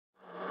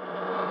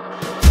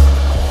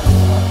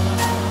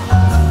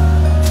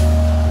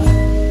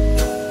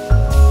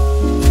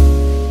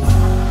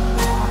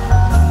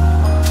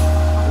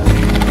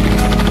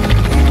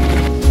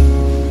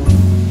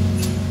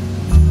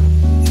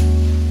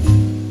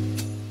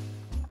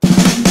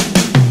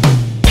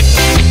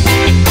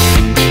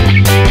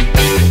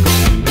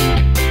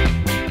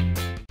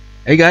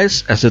Hey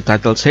guys, as the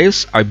title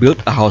says, I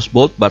built a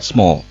houseboat but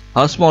small.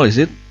 How small is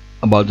it?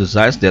 About the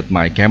size that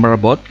my camera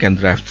boat can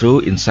drive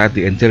through inside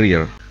the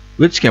interior.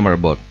 Which camera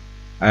boat?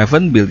 I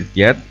haven't built it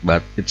yet,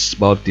 but it's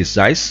about this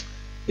size.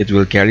 It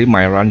will carry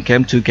my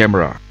Runcam 2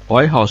 camera.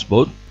 Why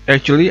houseboat?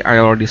 Actually, I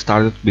already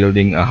started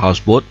building a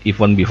houseboat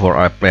even before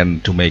I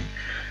planned to make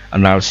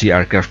an RC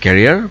aircraft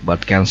carrier,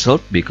 but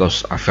cancelled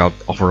because I felt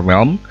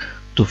overwhelmed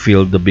to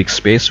fill the big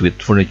space with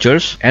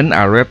furnitures, and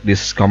I read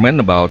this comment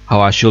about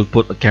how I should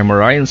put a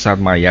camera inside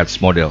my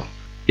yacht's model.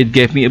 It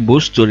gave me a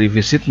boost to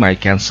revisit my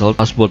cancelled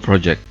houseboat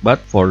project,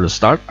 but for the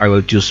start I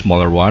will choose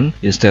smaller one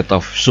instead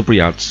of super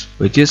yachts,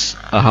 which is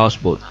a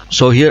houseboat.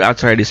 So here I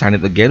try design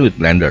it again with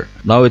Blender.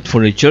 Now with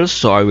furnitures,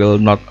 so I will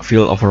not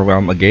feel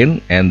overwhelmed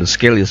again, and the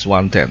scale is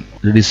 1/10.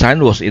 The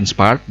design was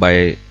inspired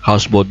by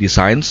houseboat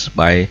designs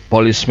by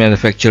Polish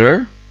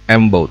manufacturer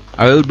M-Boat.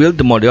 I will build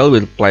the model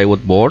with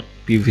plywood board,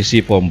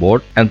 PVC foam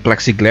board, and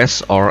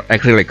plexiglass or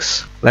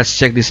acrylics. Let's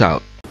check this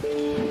out.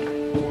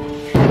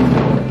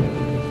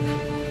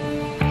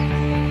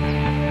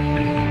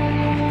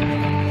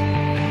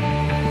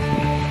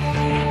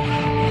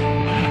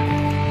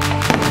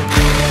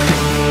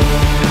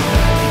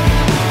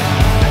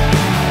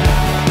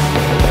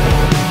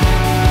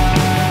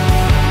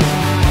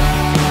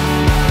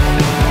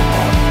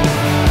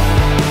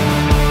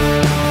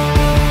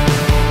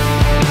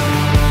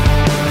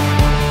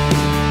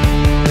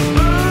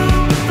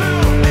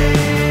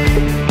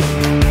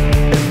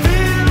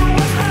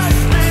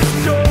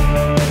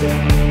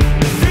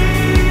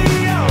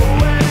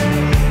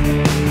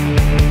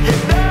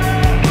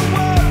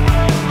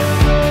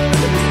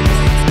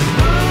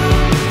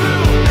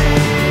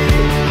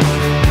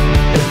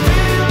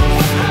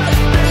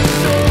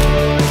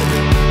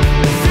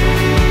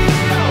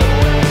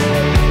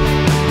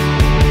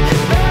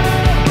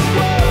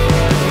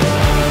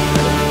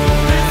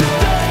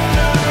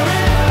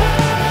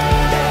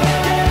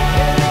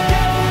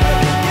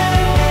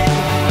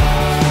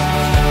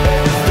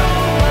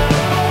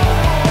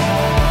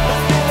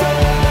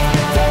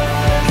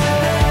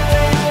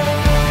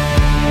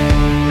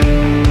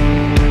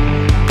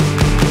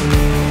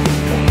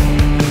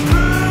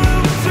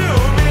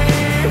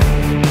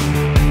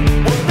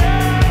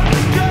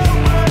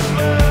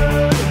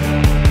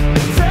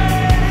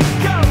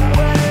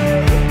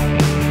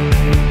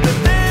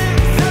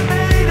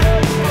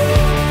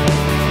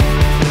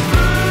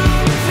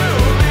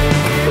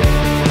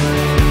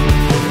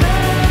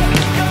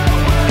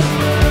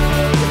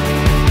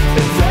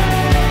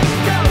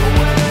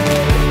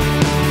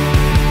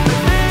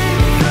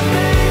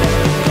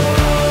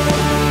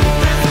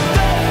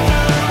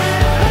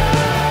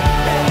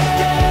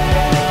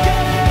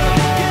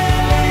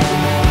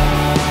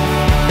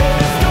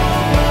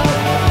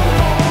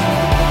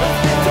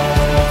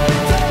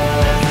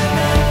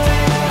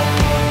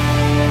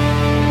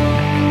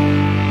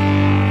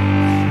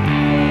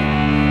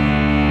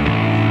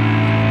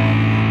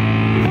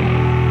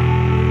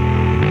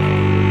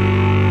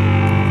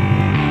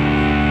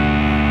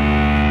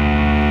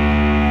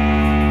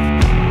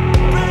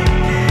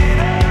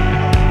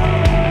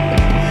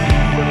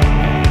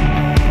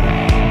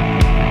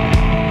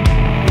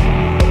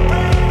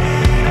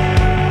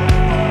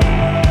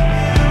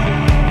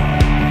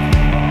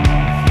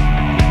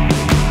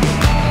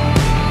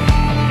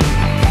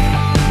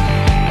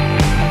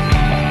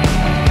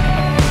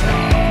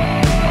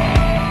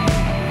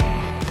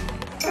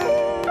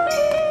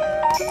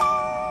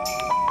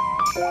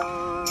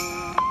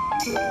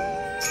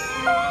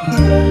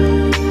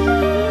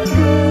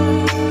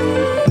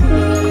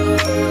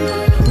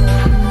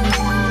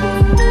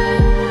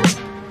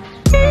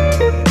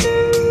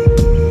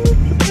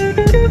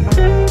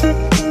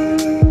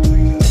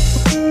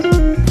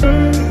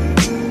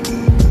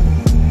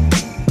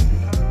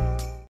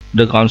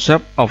 The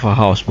concept of a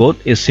houseboat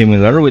is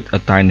similar with a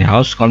tiny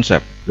house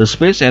concept. The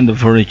space and the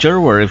furniture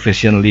were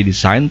efficiently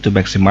designed to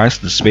maximize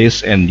the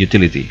space and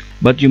utility.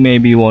 But you may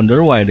be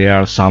wonder why there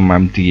are some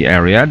empty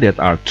areas that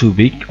are too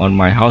big on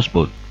my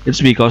houseboat.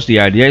 It's because the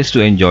idea is to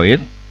enjoy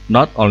it,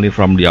 not only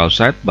from the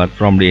outside but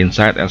from the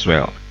inside as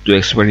well, to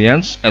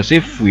experience as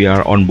if we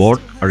are on board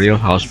a real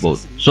houseboat.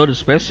 So the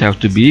space have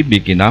to be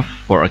big enough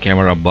for a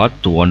camera bot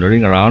to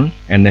wandering around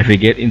and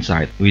navigate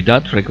inside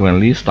without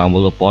frequently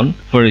stumble upon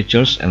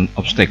furnitures and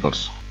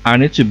obstacles. I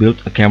need to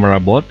build a camera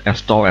boat as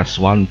tall as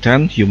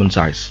 1/10 human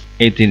size,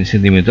 18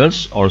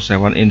 cm or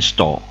 7 inch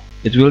tall.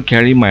 It will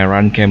carry my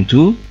Runcam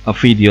 2, a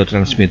video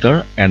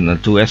transmitter, and a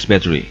 2S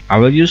battery. I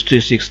will use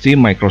 360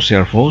 micro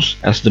servos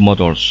as the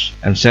motors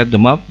and set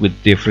them up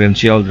with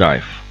differential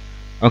drive.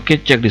 Okay,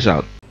 check this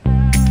out.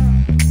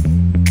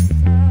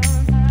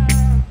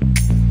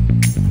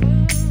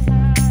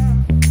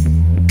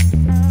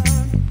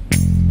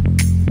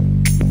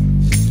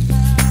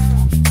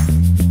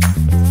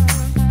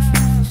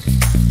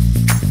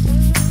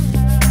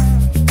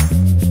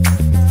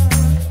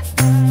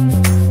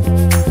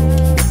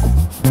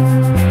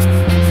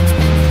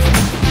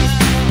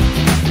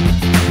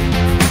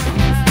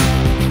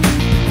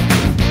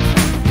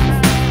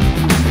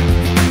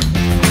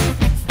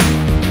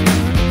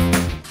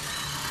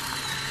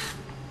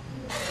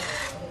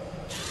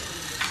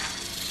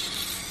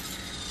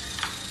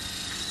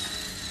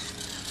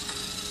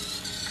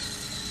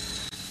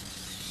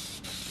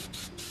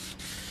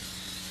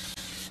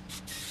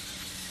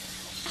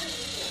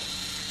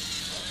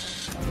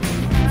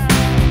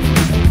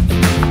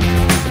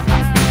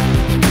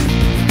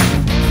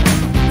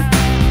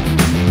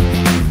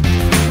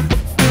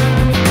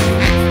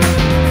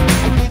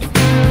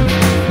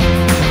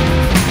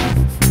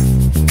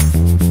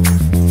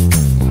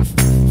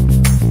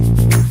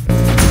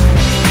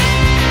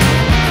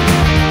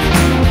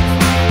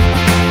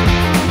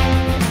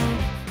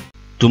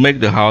 To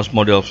make the house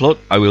model float,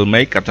 I will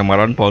make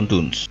catamaran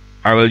pontoons.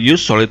 I will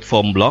use solid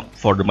foam block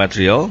for the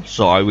material,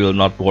 so I will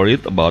not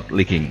worried about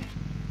leaking.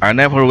 I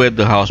never weighed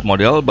the house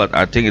model, but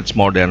I think it's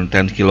more than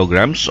 10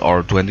 kilograms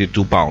or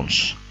 22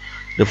 pounds.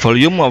 The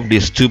volume of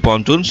these two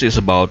pontoons is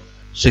about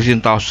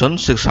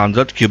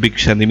 16,600 cubic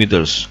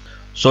centimeters,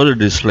 so the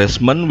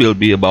displacement will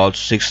be about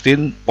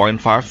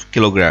 16.5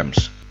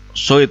 kilograms.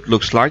 So it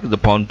looks like the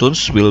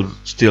pontoons will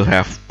still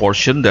have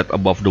portion that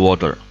above the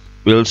water.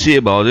 We'll see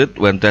about it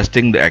when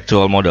testing the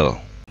actual model.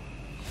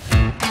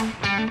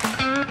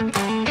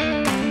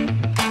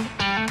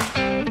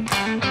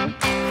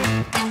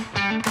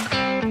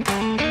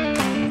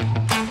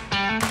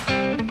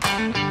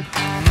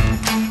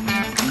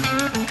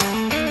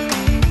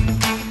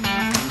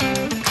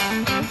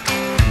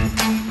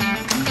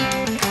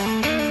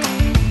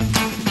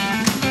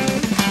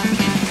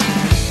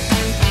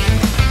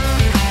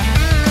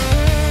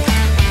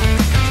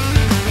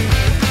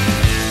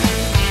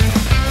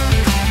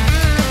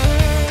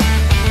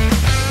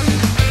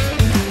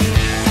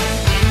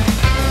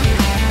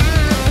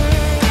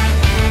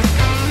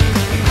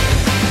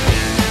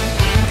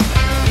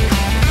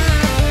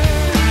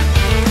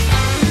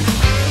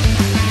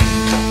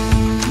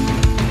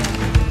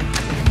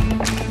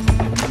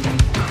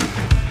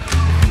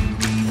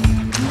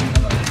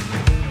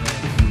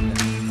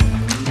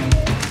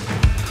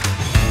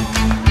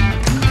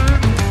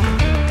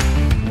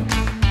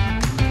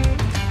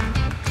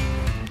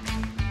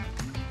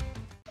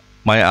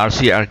 My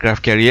RC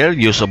aircraft carrier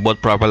used a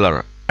boat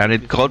propeller, and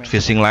it caught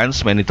fishing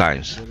lines many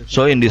times.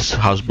 So in this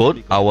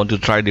houseboat, I want to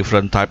try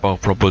different type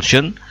of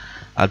propulsion.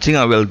 I think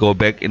I will go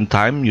back in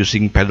time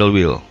using paddle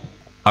wheel.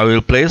 I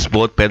will place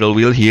both paddle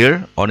wheel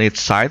here on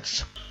its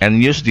sides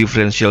and use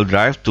differential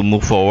drive to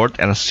move forward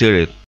and steer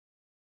it.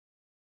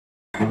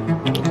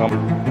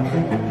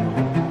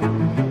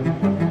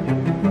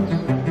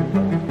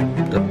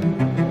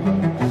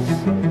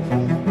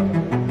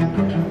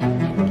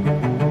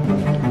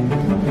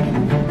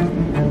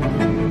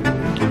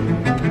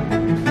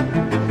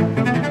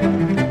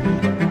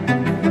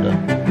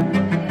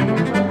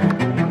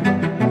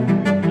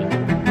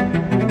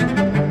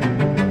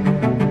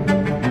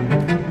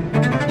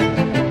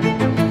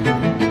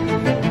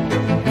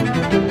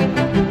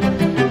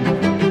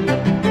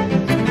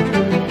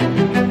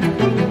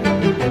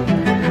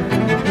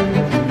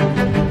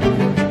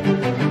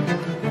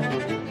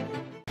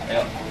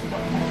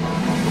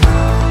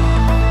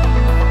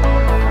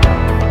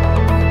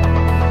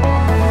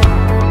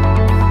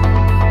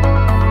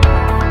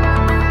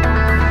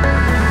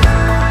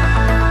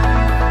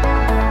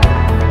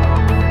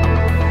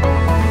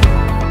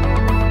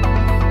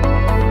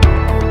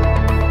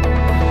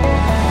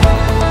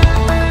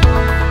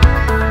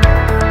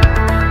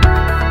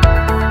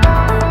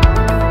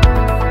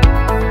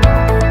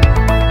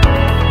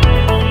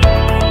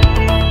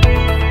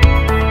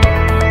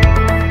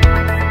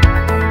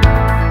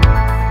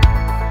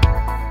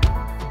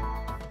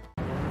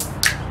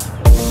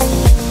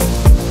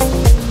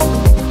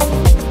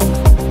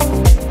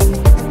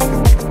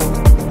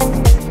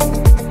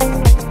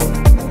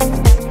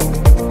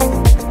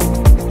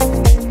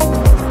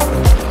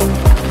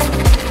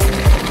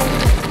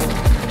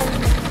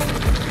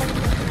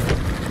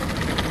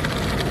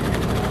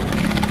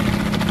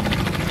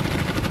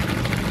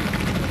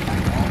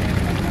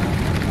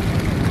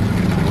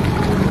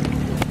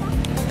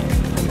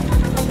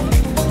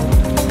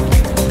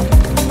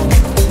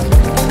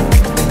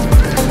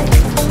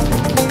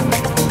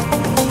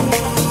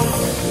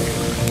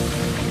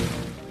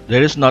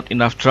 There is not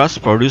enough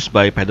thrust produced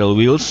by paddle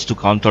wheels to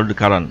counter the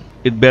current.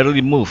 It barely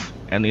moves,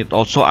 and it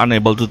also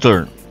unable to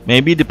turn.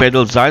 Maybe the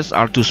pedal size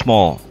are too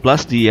small,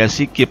 plus the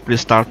AC keep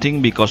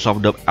restarting because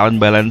of the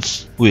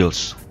unbalanced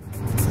wheels.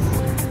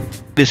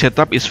 The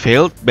setup is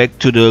failed, back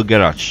to the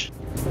garage.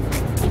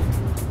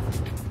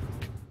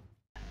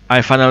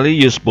 I finally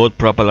use both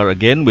propeller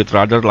again with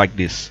rudder like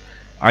this.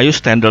 I use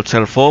standard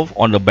servo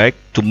on the back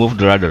to move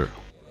the rudder.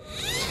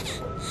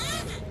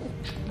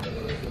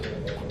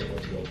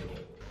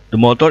 The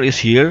motor is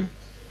here,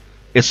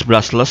 it's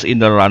brushless in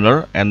the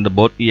runner and the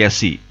boat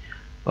ESC.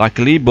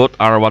 Luckily both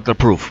are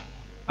waterproof.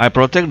 I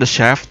protect the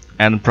shaft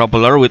and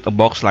propeller with a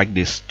box like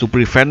this to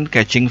prevent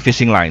catching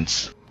fishing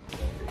lines.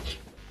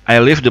 I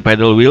leave the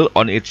paddle wheel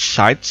on its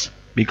sides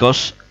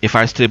because if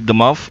I strip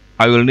them off,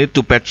 I will need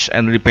to patch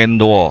and repaint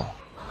the wall.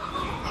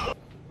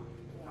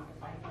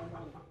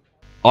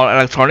 All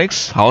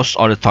electronics housed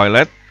on the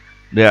toilet.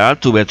 There are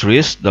two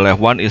batteries, the left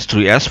one is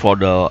 3S for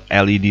the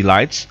LED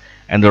lights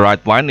and the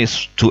right one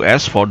is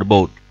 2S for the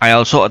boat. I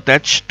also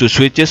attached two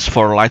switches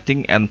for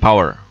lighting and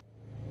power.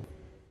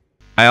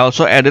 I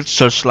also added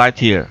searchlight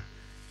here,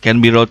 can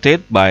be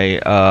rotated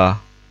by a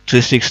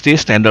 360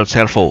 standard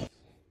servo.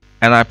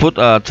 And I put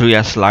a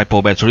 3S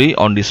LiPo battery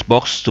on this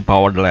box to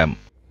power the lamp.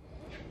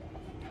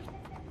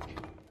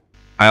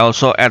 I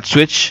also add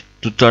switch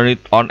to turn it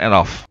on and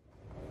off.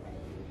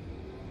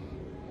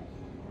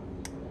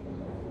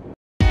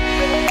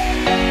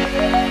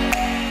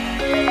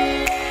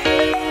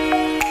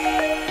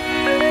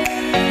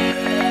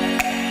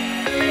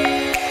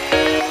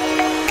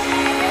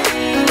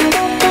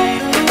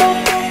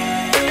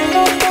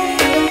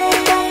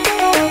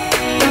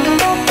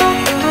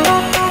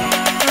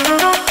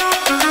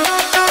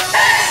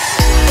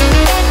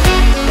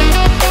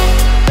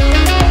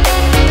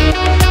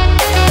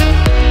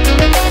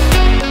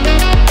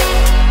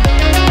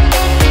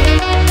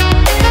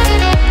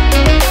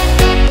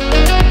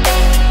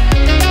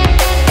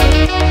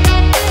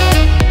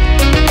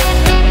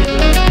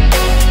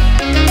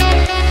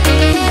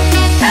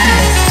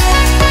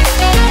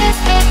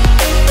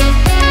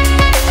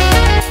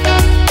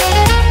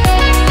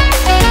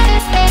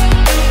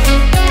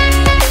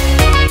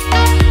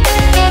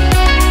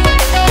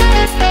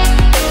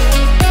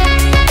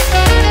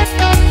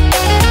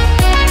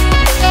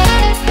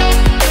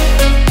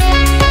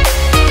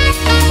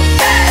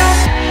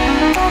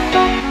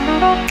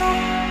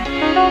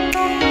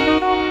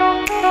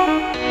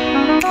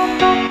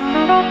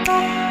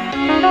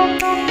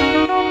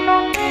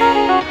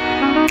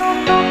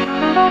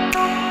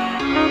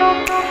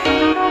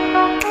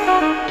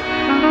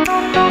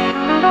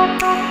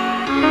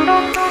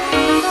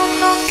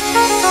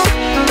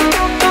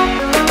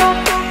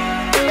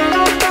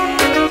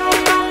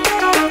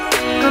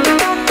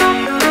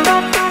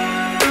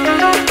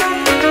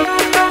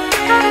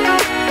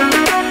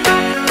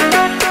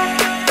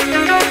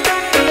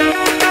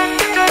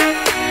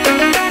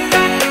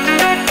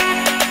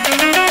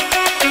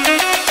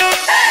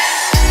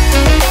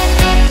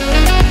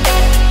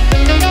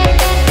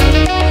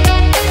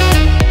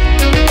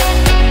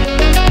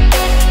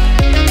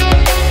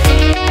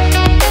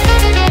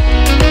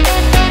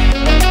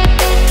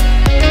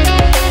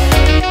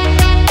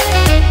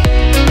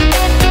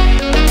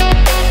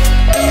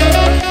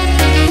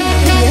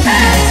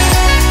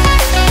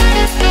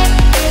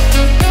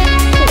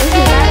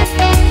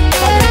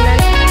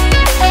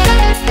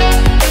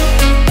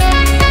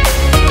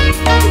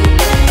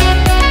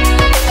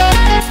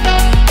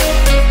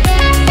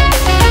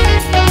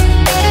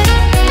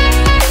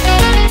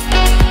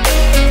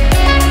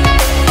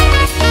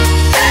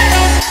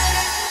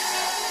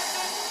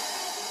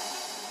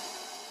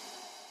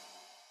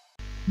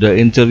 The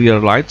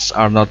interior lights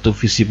are not too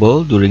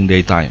visible during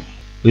daytime.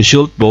 We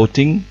should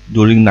boating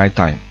during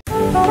nighttime.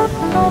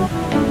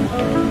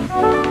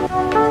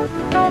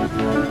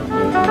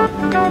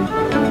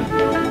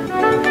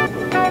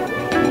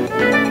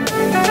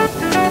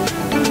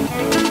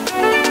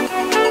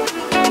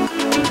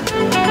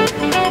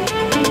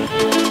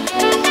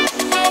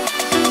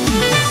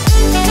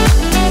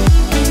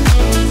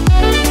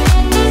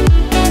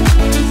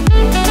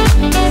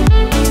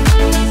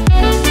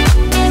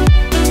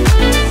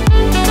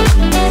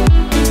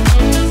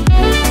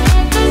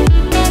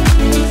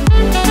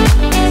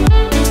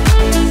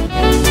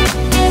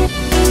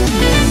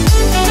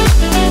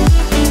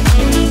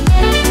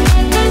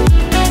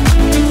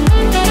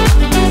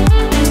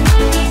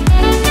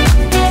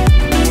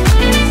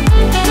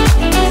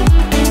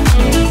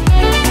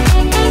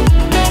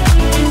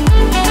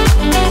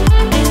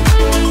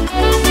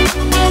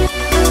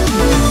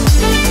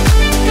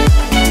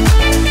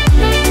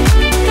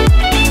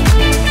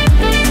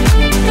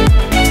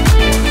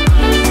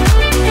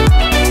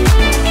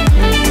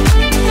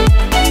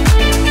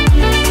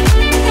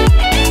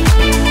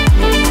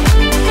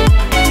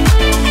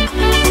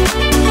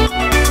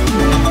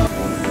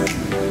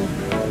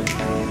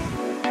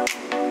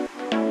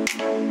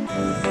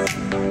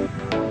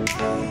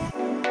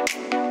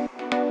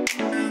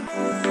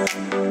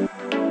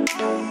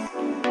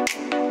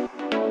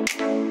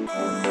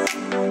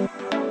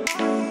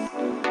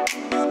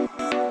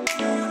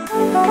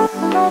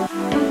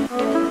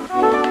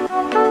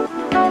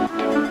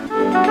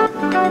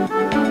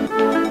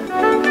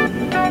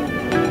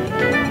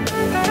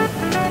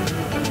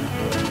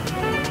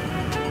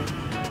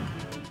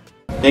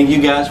 Thank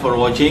you guys for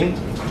watching.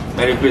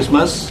 Merry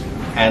Christmas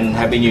and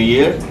Happy New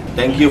Year.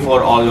 Thank you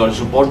for all your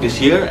support this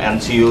year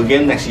and see you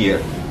again next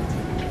year.